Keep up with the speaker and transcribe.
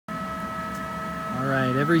All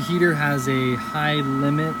right, every heater has a high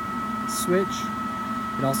limit switch.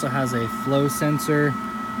 It also has a flow sensor,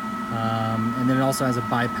 and then it also has a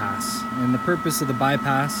bypass. And the purpose of the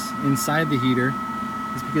bypass inside the heater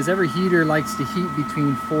is because every heater likes to heat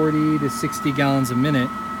between 40 to 60 gallons a minute,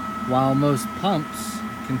 while most pumps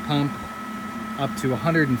can pump up to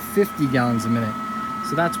 150 gallons a minute.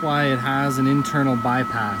 So that's why it has an internal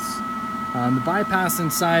bypass. The bypass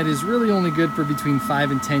inside is really only good for between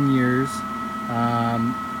 5 and 10 years.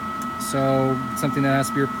 So it's something that has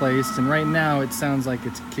to be replaced. And right now it sounds like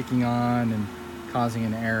it's kicking on and causing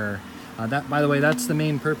an error. By the way, that's the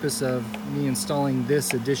main purpose of me installing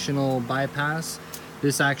this additional bypass.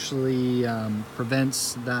 This actually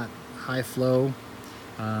prevents that high flow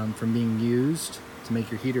from being used to make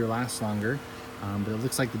your heater last longer. But it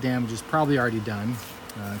looks like the damage is probably already done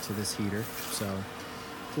to this heater. So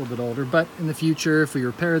it's a little bit older, but in the future, if we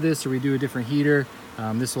repair this or we do a different heater,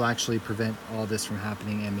 this will actually prevent all this from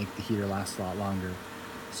happening and make the heater last a lot longer.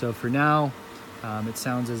 So for now, it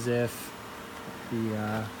sounds as if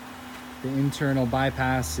the internal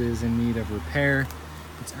bypass is in need of repair.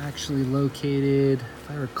 It's actually located, if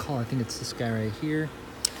I recall, I think it's this guy right here.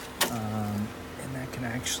 And that can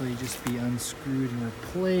actually just be unscrewed and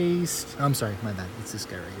replaced. I'm sorry, my bad, it's this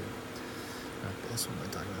guy right here. This one I'm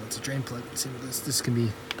talking about. It's a drain plug. See what this can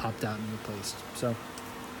be popped out and replaced. So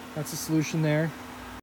that's the solution there.